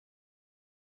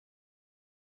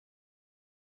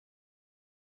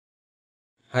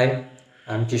Hi,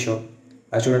 I'm Kishore,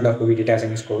 a student of GUVI data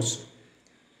science course.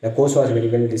 The course was very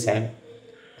well designed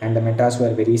and the mentors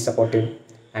were very supportive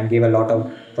and gave a lot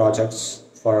of projects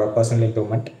for personal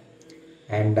improvement.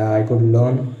 And I could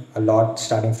learn a lot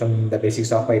starting from the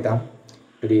basics of Python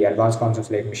to the advanced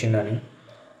concepts like machine learning.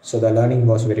 So the learning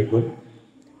was very good.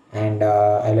 And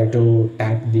I like to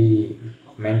thank the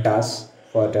mentors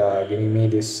for giving me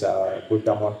this good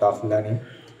amount of learning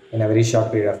in a very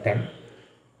short period of time.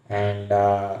 And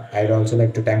I'd also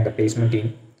like to thank the placement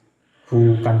team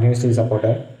who continuously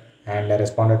supported and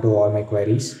responded to all my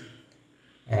queries,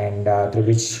 and through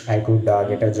which I could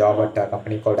get a job at a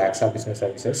company called AXA Business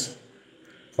Services,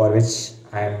 for which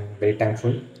I am very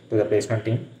thankful to the placement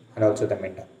team and also the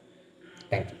mentor.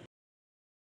 Thank you.